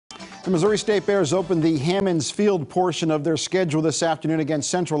The Missouri State Bears opened the Hammons Field portion of their schedule this afternoon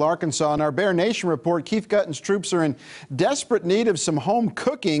against Central Arkansas. In our Bear Nation report, Keith Gutton's troops are in desperate need of some home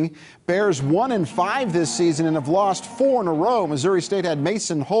cooking. Bears 1-5 this season and have lost 4 in a row. Missouri State had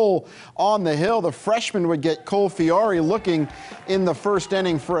Mason Hull on the hill. The freshman would get Cole Fiore looking in the first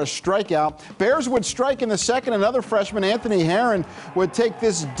inning for a strikeout. Bears would strike in the second. Another freshman, Anthony Herron, would take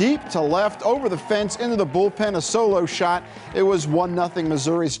this deep to left over the fence into the bullpen, a solo shot. It was 1-0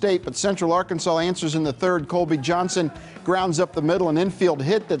 Missouri State. But Central Arkansas answers in the third. Colby Johnson grounds up the middle, an infield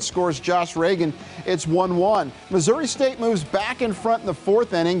hit that scores Josh Reagan. It's 1-1. Missouri State moves back in front in the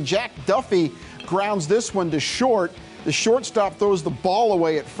fourth inning. Jack Duffy grounds this one to short. The shortstop throws the ball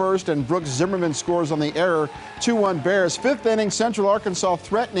away at first, and Brooks Zimmerman scores on the error. 2-1 Bears. Fifth inning, Central Arkansas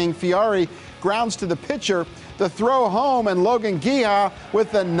threatening. Fiore grounds to the pitcher. The throw home, and Logan Guiha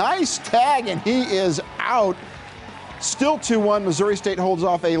with a nice tag, and he is out. Still 2-1. Missouri State holds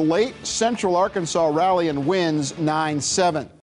off a late Central Arkansas rally and wins 9-7.